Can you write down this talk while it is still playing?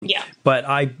But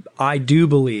I do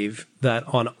believe that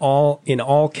in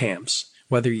all camps,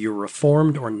 whether you're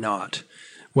Reformed or not,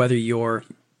 whether you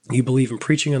believe in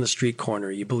preaching on the street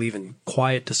corner, you believe in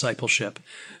quiet discipleship,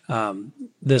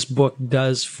 this book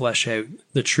does flesh out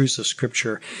the truths of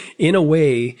Scripture in a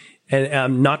way,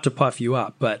 and not to puff you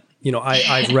up, but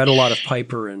I've read a lot of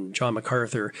Piper and John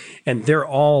MacArthur, and they're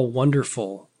all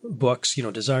wonderful books.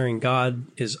 Desiring God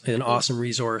is an awesome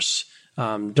resource.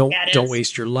 Don't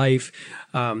waste your life.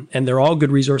 And they're all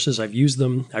good resources. I've used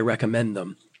them. I recommend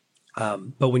them.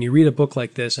 But when you read a book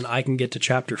like this, and I can get to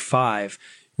chapter 5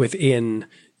 within,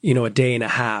 a day and a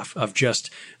half of just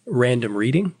random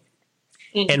reading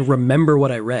and remember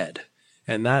what I read.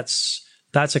 And that's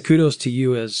a kudos to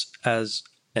you as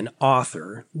an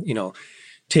author,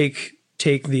 take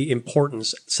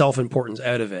the self-importance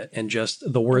out of it, and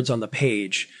just the words on the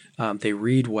page, they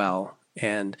read well.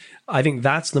 And I think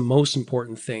that's the most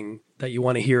important thing that you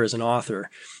want to hear as an author,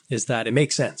 is that it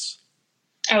makes sense.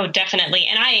 Oh, definitely.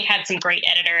 And I had some great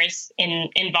editors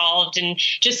involved, and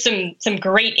just some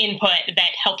great input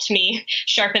that helped me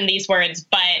sharpen these words.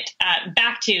 But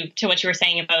back to what you were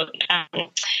saying about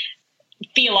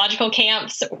theological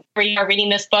camps where you are reading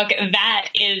this book, that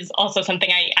is also something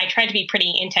I try to be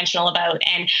pretty intentional about.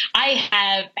 And I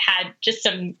have had just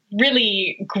some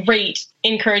really great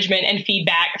encouragement and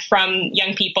feedback from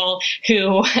young people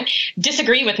who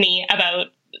disagree with me about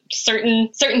certain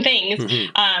things.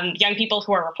 Young people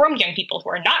who are Reformed, young people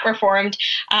who are not Reformed,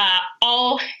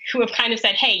 all who have kind of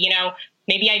said, hey,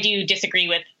 maybe I do disagree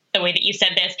with the way that you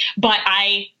said this, but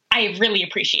I really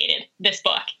appreciated this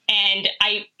book. And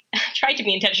I tried to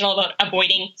be intentional about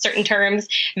avoiding certain terms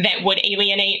that would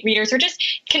alienate readers or just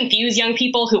confuse young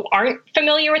people who aren't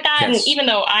familiar with that. Yes. And even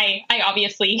though I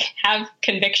obviously have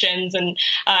convictions and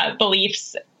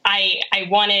beliefs, I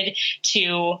wanted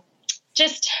to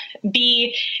just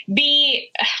be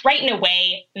right in a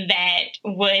way that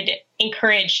would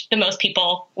encourage the most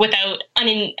people without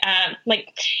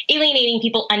alienating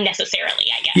people unnecessarily,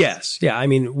 I guess. Yes. Yeah. I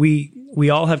mean, we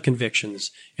all have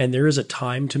convictions, and there is a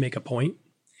time to make a point.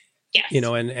 Yes.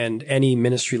 And any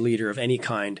ministry leader of any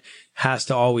kind has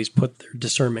to always put their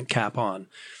discernment cap on.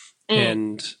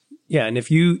 And if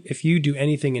you do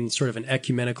anything in sort of an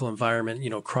ecumenical environment,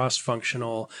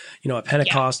 cross-functional, a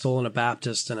Pentecostal and a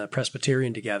Baptist and a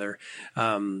Presbyterian together,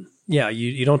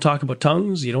 you don't talk about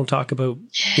tongues, you don't talk about,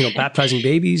 baptizing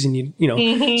babies, and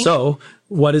so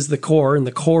what is the core? And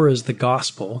the core is the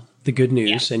gospel, the good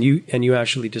news. Yeah. And you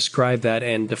actually describe that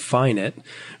and define it,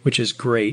 which is great.